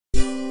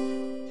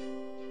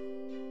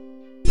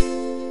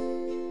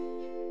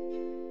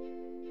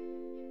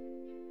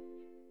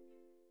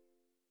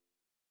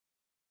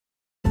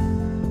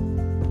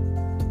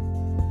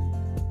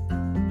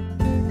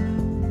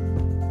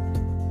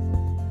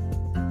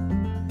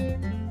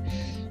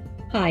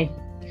Hi,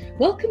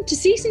 welcome to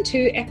Season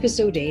 2,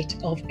 Episode 8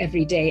 of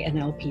Everyday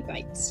NLP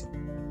Bites.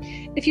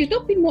 If you've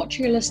not been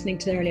watching or listening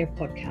to the earlier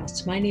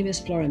podcasts, my name is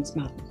Florence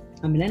Madden.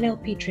 I'm an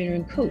NLP trainer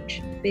and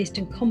coach based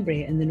in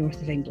Cumbria in the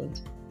north of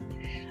England.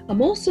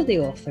 I'm also the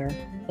author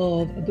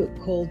of a book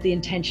called The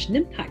Intention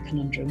Impact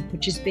Conundrum,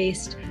 which is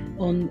based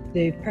on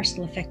the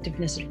Personal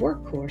Effectiveness at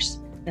Work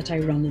course that I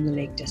run in the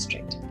Lake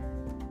District.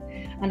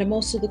 And I'm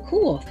also the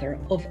co-author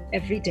of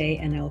Everyday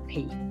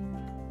NLP,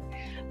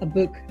 a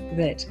book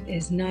that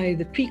is now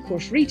the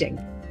pre-course reading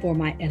for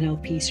my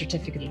NLP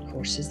certificated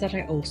courses that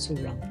I also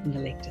run in the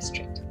Lake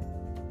District.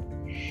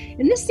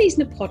 In this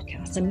season of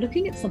podcasts, I'm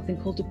looking at something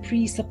called the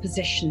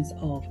presuppositions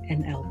of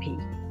NLP.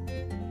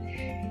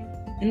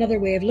 Another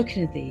way of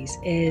looking at these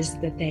is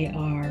that they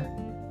are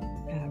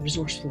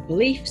resourceful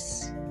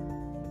beliefs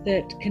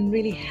that can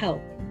really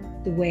help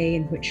the way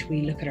in which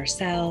we look at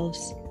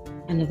ourselves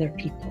and other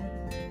people.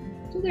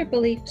 So they're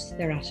beliefs,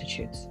 they're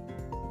attitudes,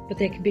 but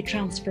they can be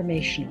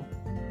transformational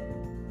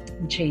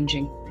in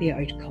changing the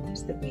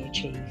outcomes that we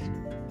achieve.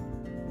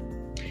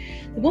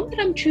 The one that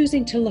I'm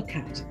choosing to look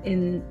at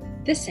in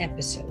this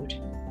episode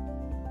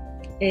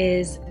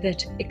is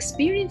that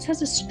experience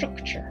has a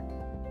structure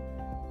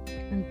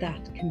and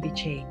that can be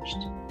changed.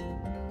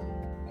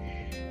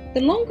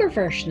 The longer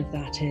version of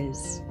that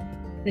is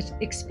that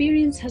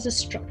experience has a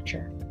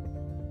structure.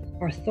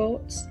 Our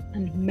thoughts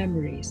and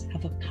memories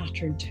have a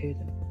pattern to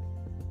them.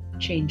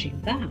 Changing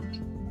that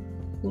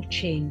will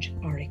change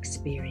our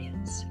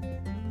experience.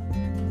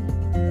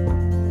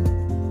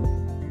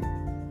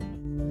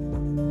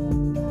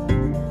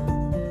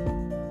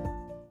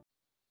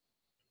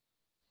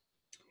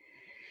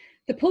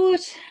 The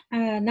poet,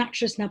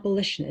 naturalist and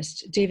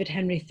abolitionist David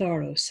Henry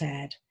Thoreau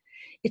said,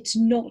 "It's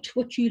not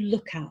what you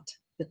look at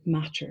that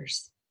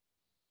matters,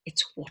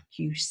 it's what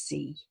you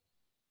see."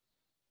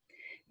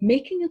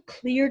 Making a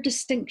clear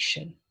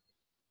distinction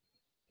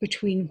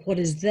between what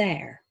is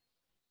there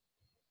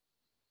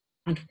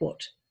and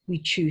what we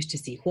choose to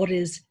see, what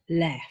is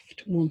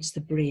left once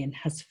the brain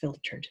has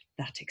filtered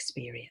that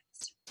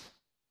experience.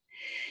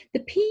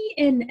 The P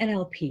in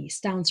NLP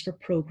stands for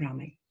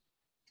programming.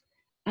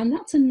 And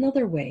that's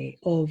another way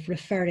of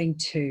referring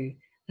to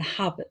the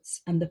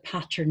habits and the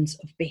patterns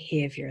of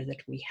behaviour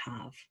that we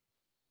have.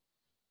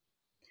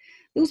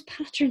 Those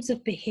patterns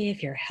of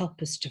behaviour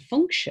help us to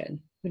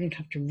function. We don't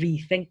have to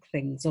rethink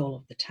things all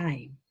of the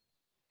time.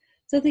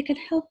 So they can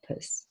help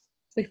us,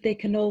 but they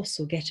can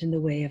also get in the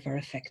way of our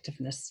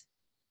effectiveness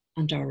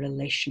and our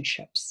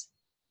relationships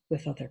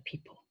with other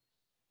people.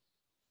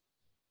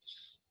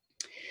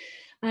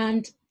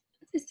 And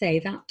as I say,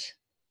 that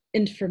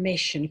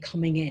information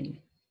coming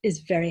in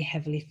is very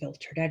heavily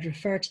filtered. I'd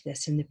referred to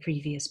this in the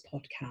previous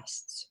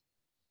podcasts.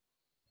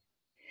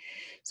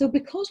 So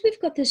because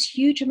we've got this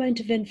huge amount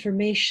of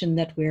information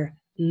that we're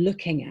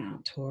looking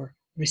at or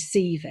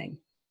receiving,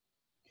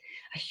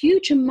 a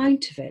huge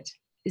amount of it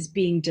is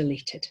being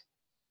deleted.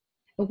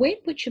 A way in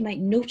which you might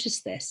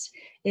notice this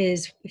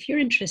is if you're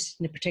interested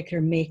in a particular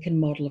make and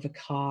model of a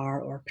car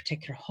or a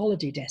particular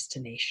holiday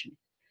destination,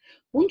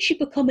 once you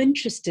become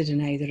interested in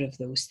either of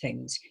those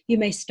things, you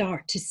may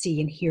start to see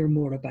and hear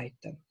more about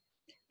them.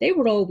 They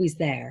were always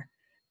there,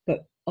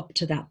 but up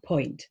to that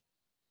point,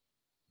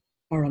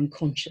 our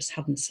unconscious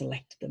hadn't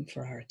selected them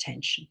for our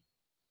attention.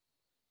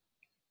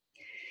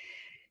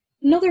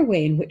 Another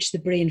way in which the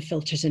brain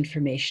filters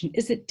information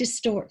is it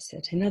distorts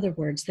it. In other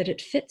words, that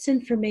it fits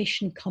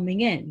information coming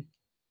in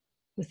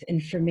with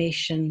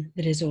information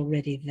that is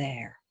already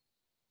there.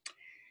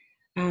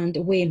 And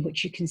a way in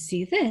which you can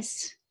see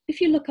this,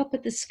 if you look up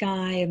at the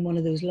sky in one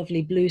of those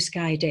lovely blue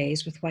sky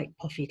days with white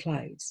puffy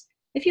clouds,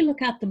 if you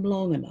look at them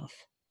long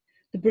enough,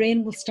 the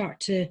brain will start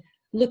to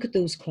look at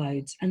those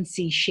clouds and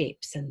see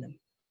shapes in them.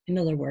 In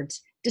other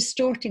words,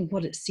 distorting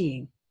what it's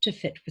seeing to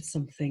fit with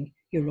something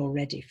you're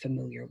already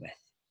familiar with.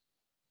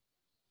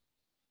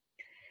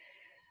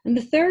 And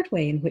the third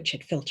way in which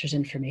it filters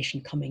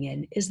information coming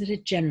in is that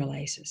it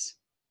generalizes.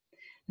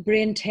 The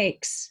brain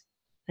takes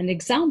an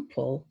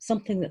example,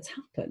 something that's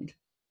happened,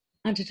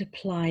 and it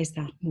applies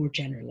that more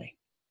generally.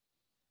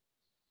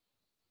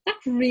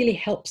 That really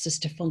helps us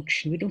to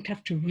function. We don't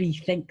have to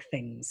rethink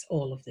things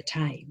all of the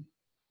time.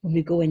 When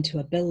we go into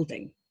a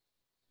building,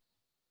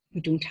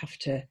 we don't have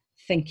to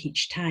think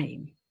each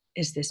time,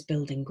 is this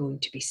building going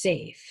to be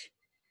safe?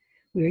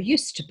 We're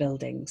used to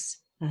buildings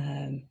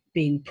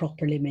being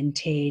properly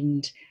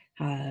maintained,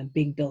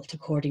 being built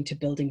according to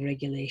building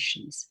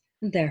regulations,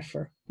 and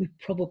therefore we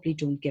probably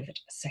don't give it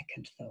a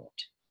second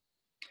thought.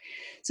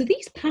 So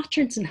these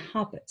patterns and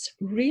habits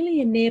really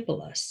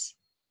enable us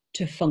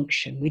to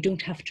function. We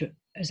don't have to,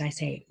 as I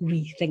say,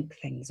 rethink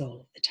things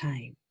all of the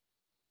time.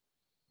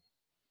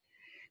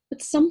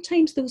 But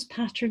sometimes those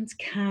patterns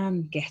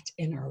can get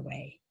in our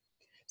way.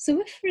 So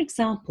if, for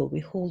example,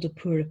 we hold a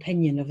poor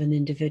opinion of an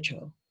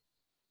individual,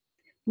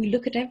 we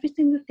look at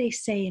everything that they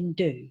say and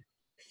do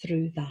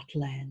through that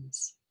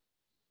lens,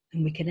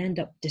 and we can end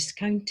up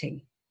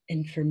discounting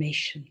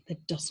information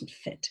that doesn't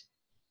fit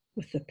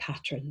with the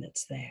pattern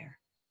that's there.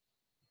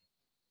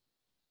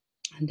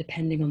 And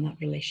depending on that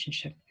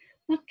relationship,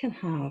 that can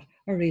have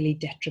a really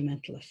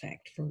detrimental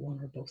effect for one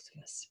or both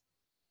of us.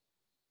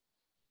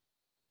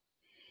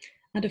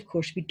 And of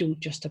course, we don't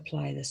just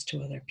apply this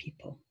to other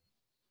people.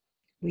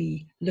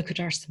 We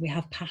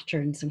have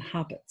patterns and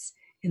habits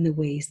in the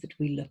ways that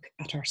we look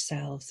at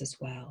ourselves as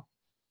well.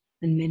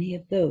 And many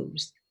of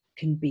those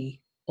can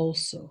be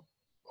also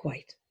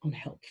quite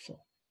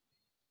unhelpful.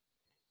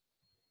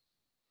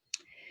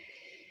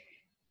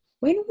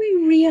 When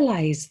we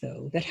realize,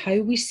 though, that how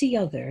we see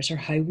others or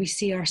how we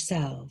see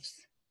ourselves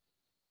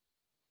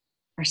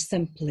are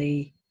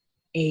simply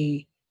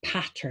a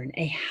pattern,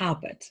 a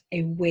habit,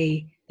 a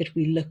way that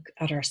we look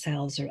at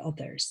ourselves or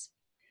others,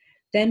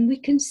 then we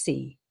can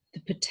see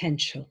the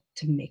potential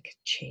to make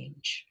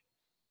change.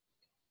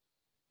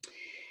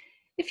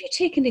 If you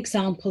take an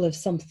example of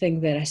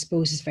something that I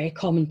suppose is very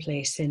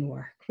commonplace in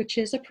work, which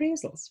is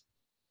appraisals.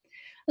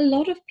 A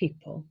lot of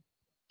people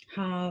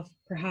have,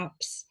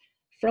 perhaps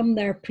from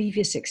their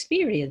previous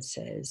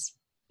experiences,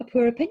 a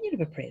poor opinion of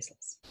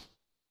appraisals.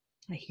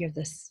 I hear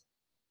this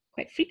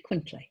quite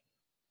frequently.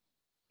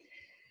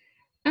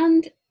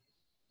 And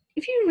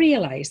if you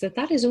realize that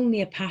that is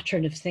only a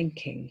pattern of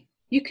thinking,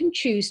 you can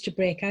choose to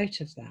break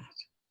out of that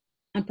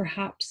and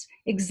perhaps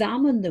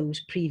examine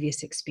those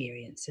previous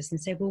experiences and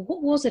say, well,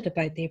 what was it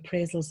about the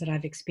appraisals that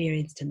I've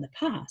experienced in the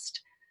past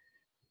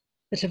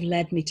that have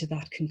led me to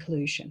that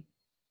conclusion?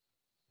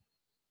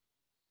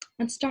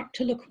 And start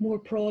to look more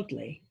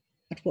broadly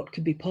at what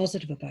could be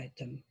positive about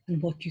them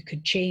and what you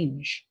could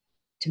change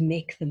to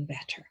make them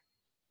better.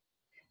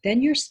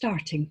 Then you're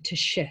starting to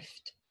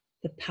shift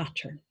the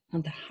pattern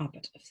and the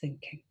habit of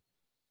thinking.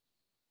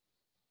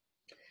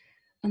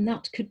 And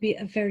that could be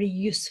a very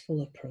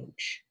useful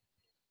approach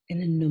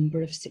in a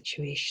number of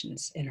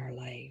situations in our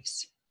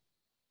lives.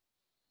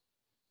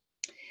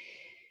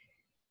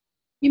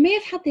 You may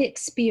have had the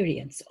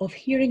experience of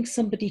hearing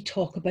somebody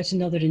talk about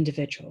another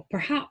individual,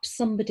 perhaps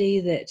somebody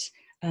that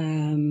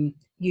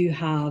you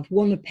have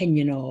one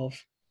opinion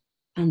of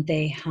and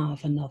they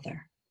have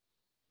another.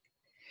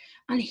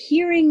 And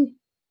hearing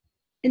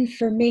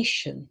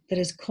information that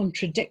is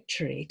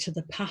contradictory to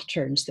the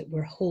patterns that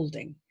we're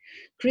holding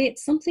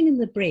creates something in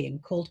the brain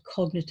called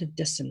cognitive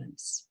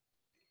dissonance.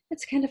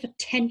 It's kind of a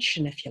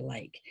tension, if you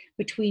like,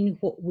 between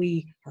what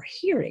we are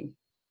hearing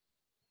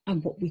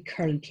and what we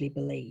currently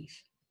believe.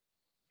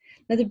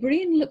 Now, the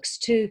brain looks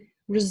to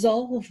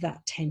resolve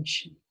that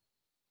tension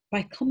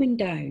by coming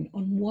down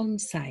on one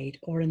side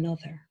or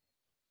another.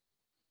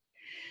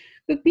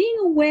 But being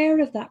aware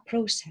of that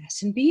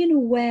process and being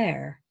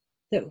aware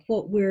that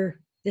what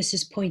this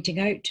is pointing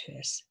out to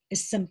us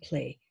is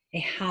simply a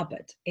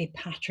habit, a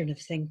pattern of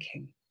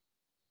thinking,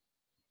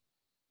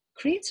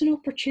 creates an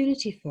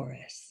opportunity for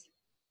us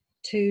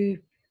to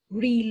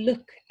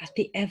re-look at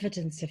the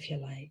evidence, if you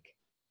like,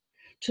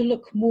 to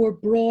look more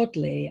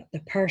broadly at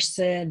the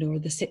person or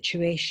the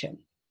situation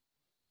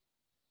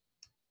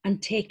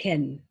and take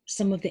in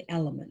some of the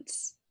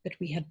elements that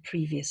we had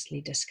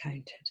previously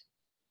discounted.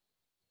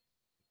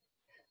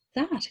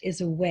 That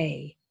is a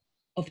way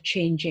of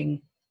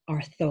changing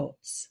our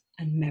thoughts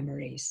and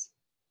memories,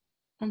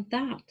 and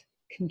that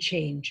can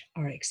change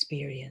our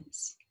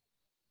experience.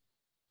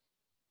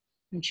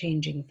 And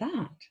changing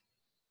that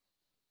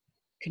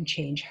can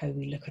change how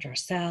we look at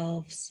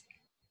ourselves,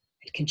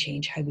 it can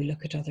change how we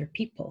look at other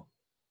people,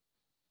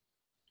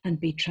 and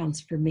be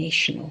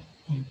transformational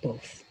on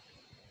both.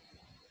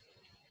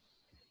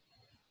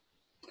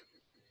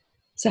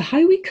 So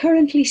how we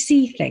currently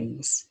see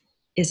things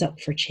is up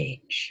for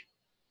change.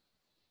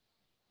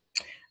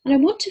 And I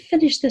want to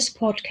finish this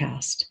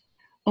podcast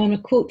on a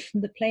quote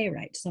from the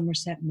playwright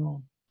Somerset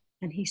Maugham.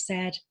 And he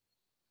said,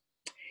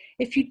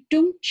 "If you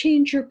don't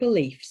change your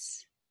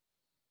beliefs,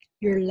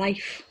 your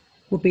life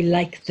will be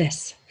like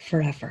this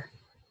forever."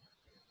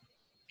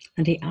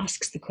 And he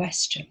asks the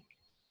question,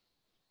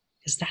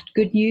 is that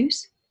good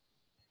news?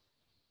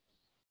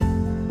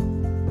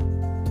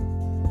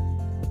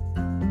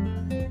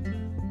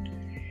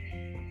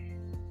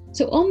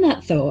 So on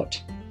that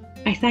thought,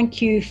 I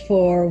thank you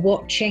for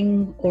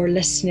watching or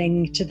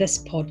listening to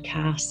this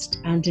podcast,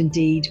 and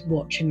indeed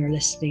watching or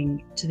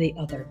listening to the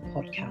other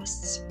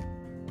podcasts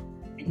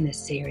in this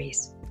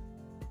series.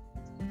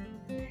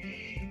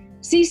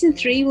 Season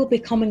 3 will be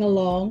coming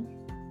along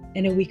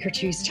in a week or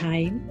two's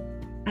time,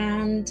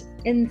 and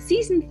in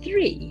Season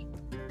 3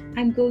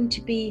 I'm going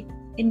to be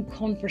in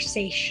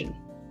conversation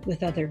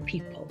with other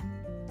people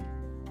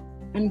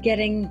and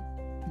getting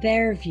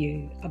their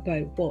view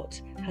about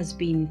what has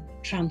been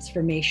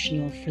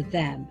transformational for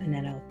them in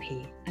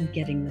NLP and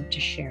getting them to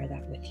share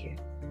that with you.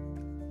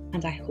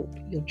 And I hope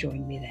you'll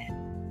join me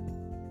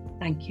then.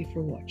 Thank you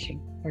for watching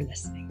or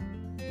listening.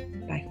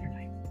 Bye for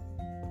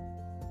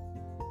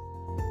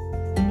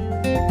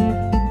now.